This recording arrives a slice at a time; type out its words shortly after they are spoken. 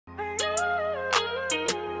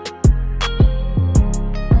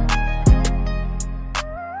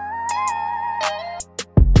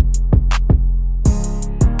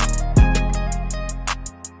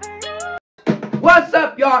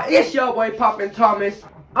It's your boy Poppin Thomas.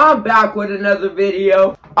 I'm back with another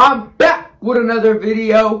video. I'm back with another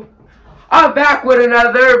video.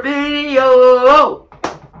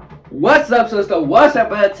 What's up, sister? What's up?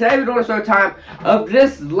 Today we're doing a story time of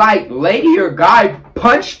this lady or guy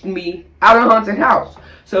punched me out of a haunted house.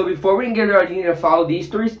 So before we can get started, you need to follow these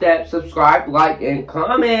 3 steps: subscribe, like, and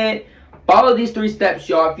comment. Follow these 3 steps,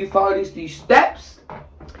 y'all. If you follow these 3 steps,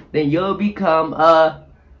 then you'll become a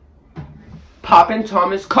Poppin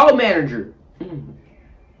Thomas co-manager.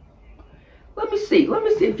 Let me see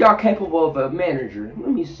if y'all capable of a manager.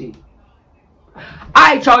 Let me see.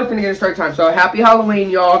 Alright, y'all, we finna get a story time. So happy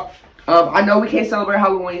Halloween, y'all. I know we can't celebrate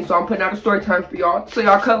Halloween, so I'm putting out a story time for y'all so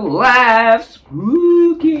y'all can laugh.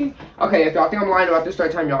 Spooky. Okay, if y'all think I'm lying about this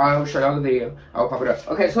story time, y'all, I'll show y'all the video. I'll pop it up.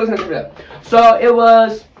 Okay, so let's get it up. So it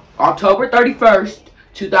was October 31st,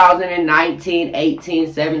 2019,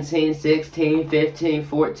 18, 17, 16, 15,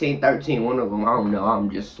 14, 13. One of them, I don't know.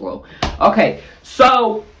 I'm just slow. Okay,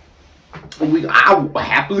 so I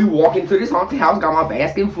happily walk into this haunted house, got my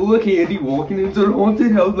basket full of candy, walking into the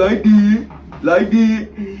haunted house like this.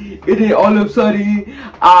 And then all of a sudden,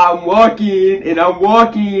 I'm walking, and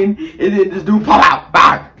then this dude pop out,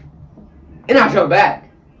 bang, and I jump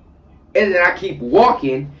back. And then I keep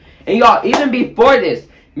walking, and y'all, even before this,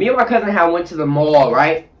 me and my cousin went to the mall,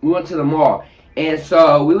 right? We went to the mall, and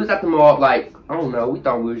so we was at the mall, like, I don't know, we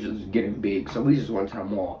thought we was just getting big, so we just went to the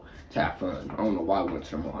mall to have fun. I don't know why we went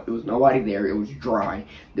to the mall. There was nobody there. It was dry.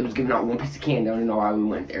 They was giving out 1 piece of candy. I don't know why we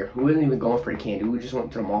went there. We wasn't even going for the candy. We just went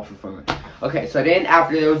to the mall for fun. Okay, so then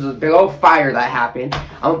after there was this big old fire that happened.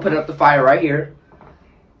 I'm gonna put up the fire right here.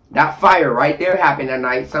 That fire right there happened that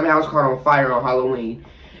night. Somehow it's caught on fire on Halloween.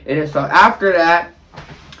 And then so after that,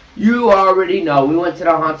 you already know, we went to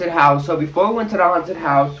the haunted house. So before we went to the haunted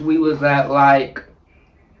house, we was at like,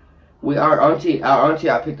 our auntie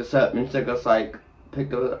I picked us up and took us like,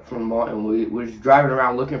 picked us up from the mall, and we was driving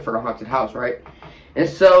around looking for the haunted house, right? And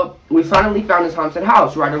so we finally found this haunted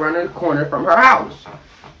house right around the corner from her house.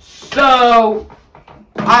 So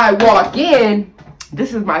I walk in.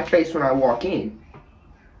 This is my face when I walk in.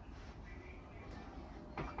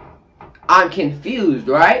 I'm confused,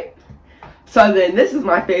 right? So then this is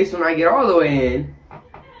my face when I get all the way in.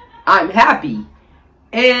 I'm happy.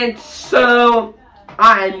 And so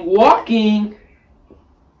I'm walking,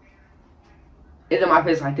 and then my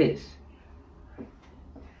face like this.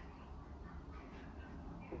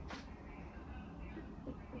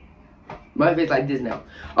 My face like this now.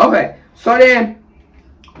 Okay, so then,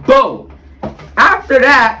 boom. After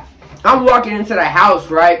that, I'm walking into the house,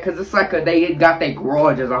 right? Because it's like they got their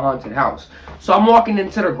garage as a haunted house. So I'm walking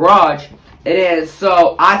into the garage, and then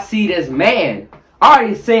so I see this man. I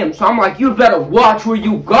already see him, so I'm like, you better watch where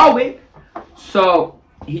you going. So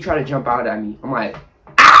he tried to jump out at me. I'm like,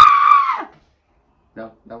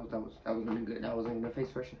 no, that wasn't good. That wasn't in the face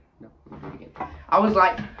version. No, let me do it again. I was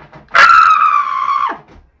like, ah!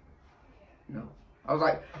 No. I was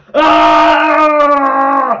like,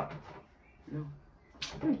 ah! No.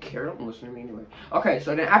 I don't care. Don't listen to me anyway. Okay,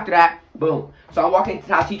 so then after that, boom. So I'm walking to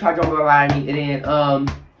the house. He tried to jump out at me, and then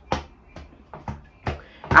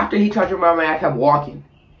after he tried to jump out at me, I kept walking.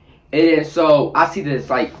 And then so I see this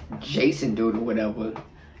like Jason dude or whatever.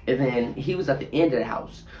 And then he was at the end of the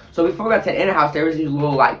house. So before we got to the end of the house, there was these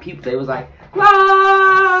little like people. They was like,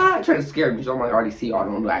 ah, trying to scare me. So I'm like, I already see y'all.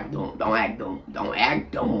 Don't act dumb. Don't act dumb. Don't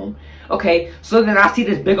act dumb. Okay. So then I see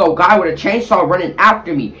this big old guy with a chainsaw running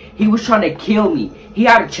after me. He was trying to kill me. He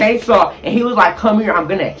had a chainsaw and he was like, come here, I'm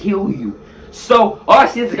gonna kill you. So all I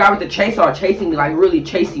see is the guy with the chainsaw chasing me, like really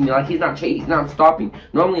chasing me, like he's not stopping.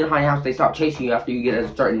 Normally in a haunted house they stop chasing you after you get at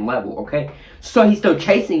a certain level. Okay. So he's still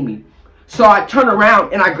chasing me. So I turn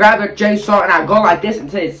around and I grab the chainsaw and I go like this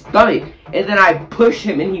into his stomach. And then I push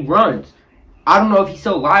him and he runs. I don't know if he's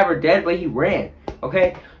still alive or dead, but he ran.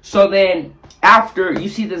 Okay? So then after you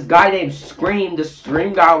see this guy named Scream, the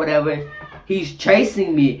Scream guy or whatever, he's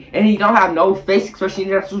chasing me. And he don't have no face expression.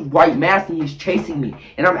 He has this white mask and he's chasing me.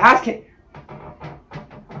 And I'm asking,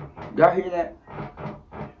 y'all hear that?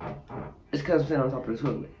 It's because I'm sitting on top of the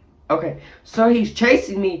toilet. Okay. So he's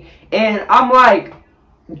chasing me and I'm like,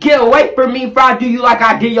 get away from me before I do you like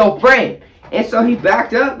I did your friend. And so he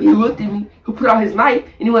backed up, he looked at me, he put out his knife,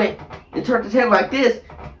 and he went and turned his head like this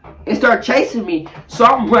and started chasing me. So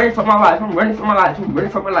I'm running for my life. I'm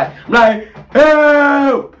like,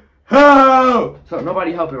 help! Help! So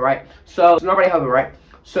nobody helping, right? So nobody helping, right?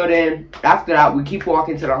 So then, after that, we keep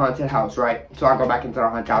walking to the haunted house, right? So I go back into the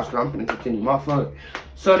haunted house because I'm going to continue my fun.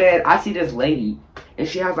 So then, I see this lady, and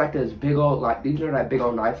she has like this big old, like, you know that big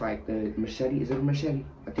old knife, like the machete? Is it a machete?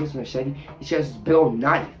 I think it's a machete. And she has this big old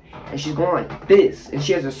knife, and she's going like this. And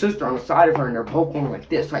she has a sister on the side of her, and they're both going like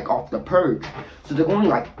this, like off the purge. So they're going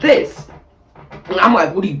like this. And I'm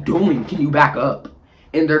like, what are you doing? Can you back up?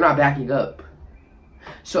 And they're not backing up.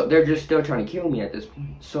 So they're just still trying to kill me at this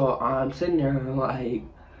point. So I'm sitting there like,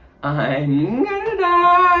 I'm gonna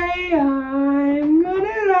die, I'm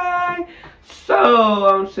gonna die. So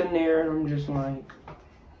I'm sitting there and I'm just like,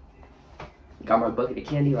 got my bucket of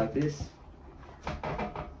candy like this.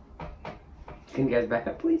 Can you guys back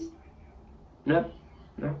up, please? No?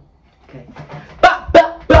 No? Okay. Bop,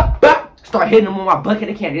 bop, bop, bop. Start hitting them with my bucket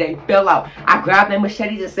of candy. They fell out. I grabbed their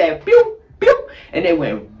machetes and said, pew, pew. And they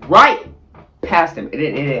went right past them. It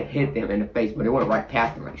didn't hit them in the face, but it went right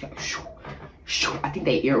past them. Like, shoo, shoo. I think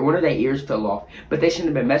one of their ears fell off. But they shouldn't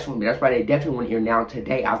have been messing with me. That's why they definitely want to hear now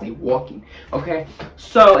today as they walking. Okay?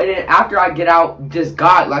 So, and then after I get out, this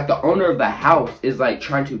guy, like the owner of the house, is like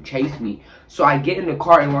trying to chase me. So I get in the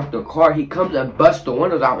car and lock the car. He comes and busts the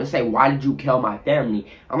windows out and say, why did you kill my family?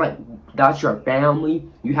 I'm like, that's your family?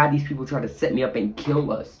 You had these people try to set me up and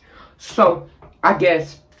kill us. So, I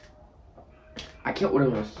guess, I killed one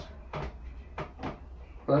of us.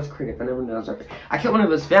 Well, that's crickets. I never knew that was like I killed one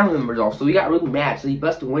of his family members off, so he got really mad. So he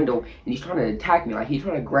busted the window and he's trying to attack me. Like, he's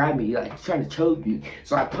trying to grab me. Like, he's trying to choke me.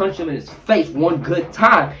 So I punched him in his face one good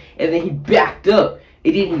time, and then he backed up.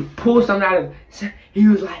 And then he pulled something out of he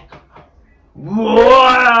was like, boy,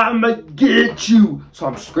 I'm gonna get you. So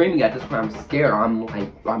I'm screaming at this point. I'm scared. I'm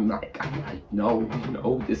like, no,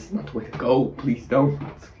 this is not the way to go. Please don't.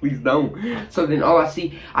 Please don't. So then all I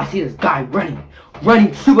see this guy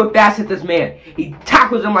running super fast at this man. He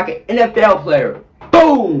tackles him like an NFL player.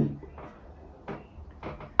 Boom!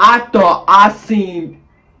 I thought I seen,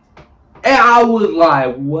 and I was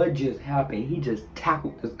like, what just happened? He just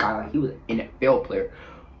tackled this guy like he was an NFL player.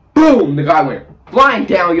 Boom! The guy went flying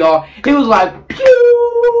down, y'all. He was like,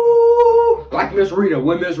 pew! Like Miss Rita.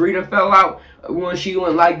 When Miss Rita fell out, when she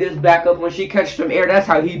went like this back up, when she catches some air, that's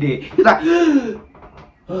how he did. He's like,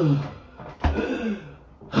 and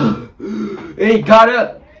he got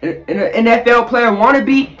up. And an NFL player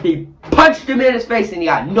wannabe, he punched him in his face and he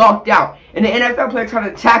got knocked out. And the NFL player tried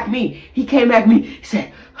to attack me. He came at me, he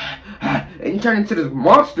said, and he turned into this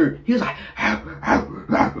monster. He was like, I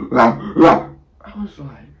was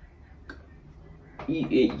like,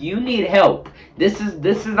 you need help. This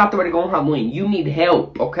is not the way to go on Halloween. You need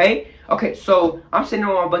help, okay? Okay, so I'm sitting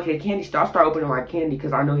on my bucket of candy. So I start opening my candy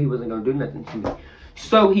because I know he wasn't gonna do nothing to me.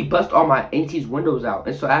 So he bust all my auntie's windows out.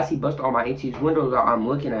 And so as he bust all my auntie's windows out, I'm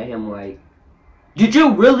looking at him like, did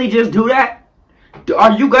you really just do that?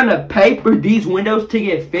 Are you gonna pay for these windows to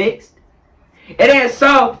get fixed? And then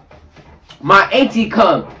so my auntie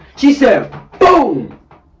come. She said, boom!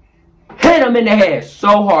 Hit him in the head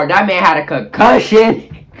so hard. That man had a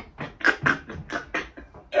concussion.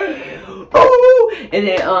 Ooh. And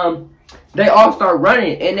then they all start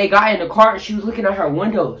running. And they got in the car and she was looking at her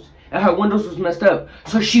windows. And her windows was messed up.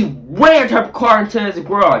 So she ran her car into his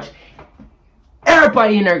garage.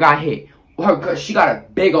 Everybody in there got hit. She got a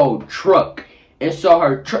big old truck. And so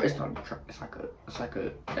her truck, it's not a truck, it's like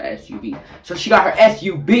a SUV. So she got her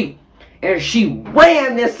SUV. And she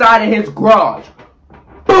ran this side of his garage.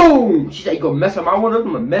 Boom! She said, you gonna mess up my windows,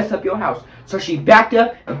 I'm gonna mess up your house. So she backed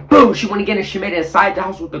up, and boom, she went again and she made it inside the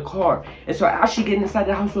house with the car. And so as she get inside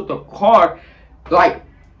the house with the car, like,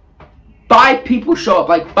 5 people show up,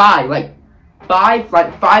 like 5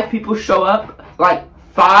 people show up, like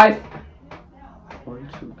 5, 1,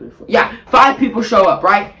 2, 3, 4, yeah, 5 people show up,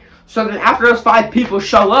 right? So then after those 5 people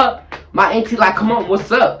show up, my auntie like, come on,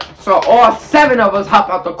 what's up? So all 7 of us hop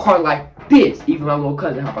out the car like this. Even my little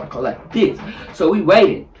cousin hop out the car like this. So we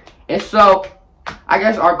waited. And so I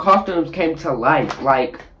guess our costumes came to life.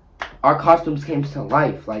 Like,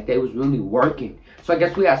 like they was really working. So I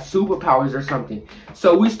guess we had superpowers or something.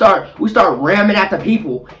 So we start ramming at the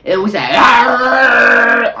people. And we say,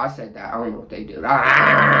 argh! I said that. I don't know what they did.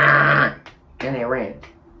 Argh! And they ran.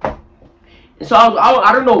 And so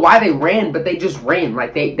I don't know why they ran, but they just ran.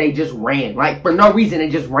 Like, they just ran. Like, for no reason, they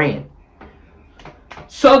just ran.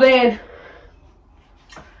 So then,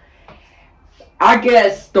 I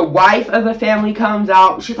guess the wife of the family comes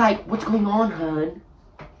out. She's like, what's going on, hon?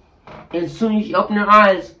 And as soon as she opened her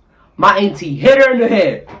eyes, my auntie hit her in the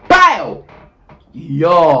head. Pow!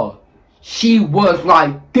 Y'all, she was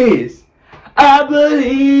like this. I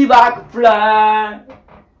believe I can fly.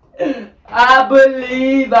 I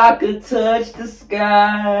believe I could touch the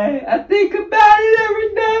sky. I think about it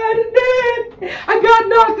every night and then. I got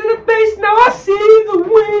knocked in the face, now I see the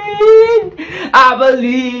wind. I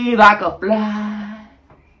believe I could fly.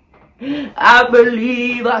 I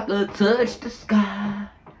believe I could touch the sky.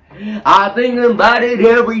 I think about it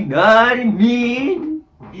every night and then.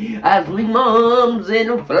 I fling my arms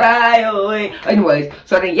and fly away. Anyways,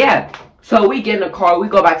 so then yeah. So we get in the car, we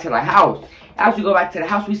go back to the house. As we go back to the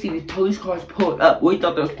house, we see these police cars pulled up. We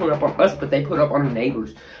thought they was pulling up on us, but they put up on the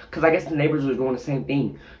neighbors. Because I guess the neighbors were doing the same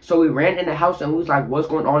thing. So we ran in the house and we was like, what's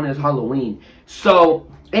going on? It's Halloween. So,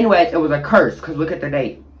 anyways, it was a curse. Because look at the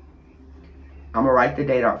date. I'm going to write the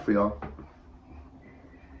date out for y'all.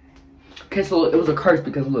 Okay, so it was a curse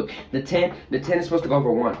because look, the 10 is supposed to go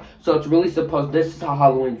over 1. So it's really supposed, this is how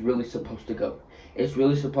Halloween's really supposed to go. It's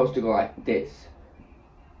really supposed to go like this.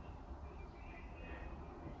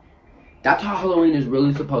 That's how Halloween is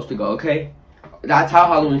really supposed to go, okay? That's how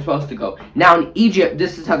Halloween's supposed to go. Now in Egypt,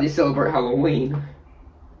 this is how they celebrate Halloween.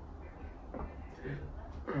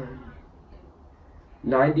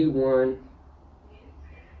 91.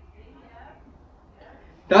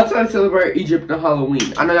 That's how I celebrate Egypt and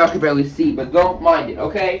Halloween. I know y'all can barely see, but don't mind it,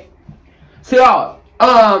 okay? So y'all,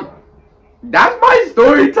 that's my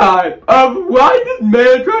story time of why this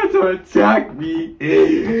man tried to attack me.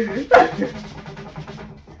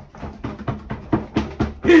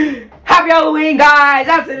 Happy Halloween, guys!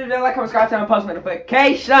 That's it. Like, comment, subscribe, turn on post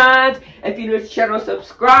notifications. If you're new to the channel,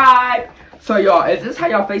 subscribe. So y'all, is this how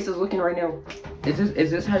y'all faces looking right now? Is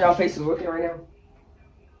this how y'all faces looking right now?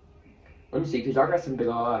 Let me see, cause y'all got some big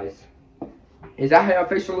eyes. Is that how y'all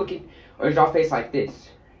face are looking? Or is y'all face like this?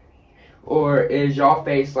 Or is y'all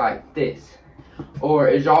face like this? Or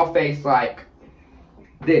is y'all face like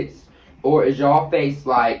this? Or is y'all face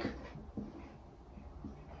like...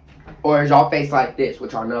 Or is y'all face like this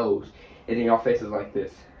with your nose? And then y'all face is like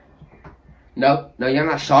this? No? No, you're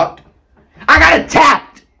not shocked? I got attacked!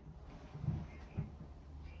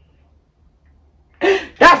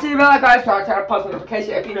 That's it, like, guys. So I turn on post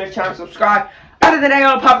notification. If you're new to the channel, subscribe. Other than that,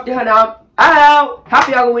 I'm Poppin now. I'm out.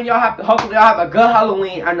 Happy Halloween, y'all. Hopefully, y'all have a good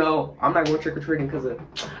Halloween. I know I'm not going trick-or-treating because of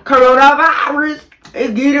coronavirus.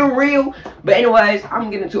 It's getting real. But anyways,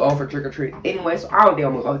 I'm getting too old for trick-or-treating. Anyways, so I don't think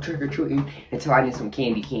I'm gonna go trick-or-treating until I need some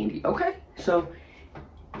candy. Okay? So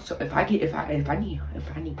if I need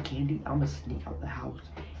candy, I'm gonna sneak out the house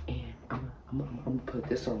and I'm gonna put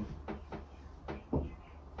this on.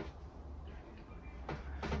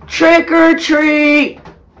 Trick or treat.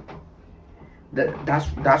 That's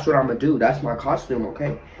what I'm gonna do. That's my costume,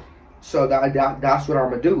 okay? So that's what I'm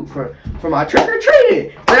gonna do for my trick or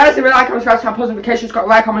treating. So that's it. Like, comment, subscribe, post notifications,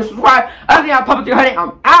 like, comment, subscribe. Other than Poppin,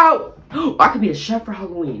 I'm out. I could be a chef for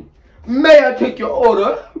Halloween. May I take your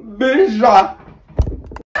order, bitch?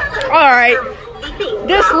 All right,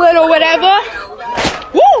 this little whatever.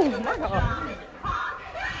 Woo!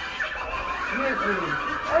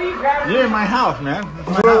 You're in my house, man. It's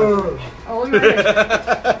my house. Oh,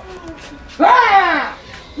 ah!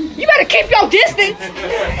 You better keep your distance.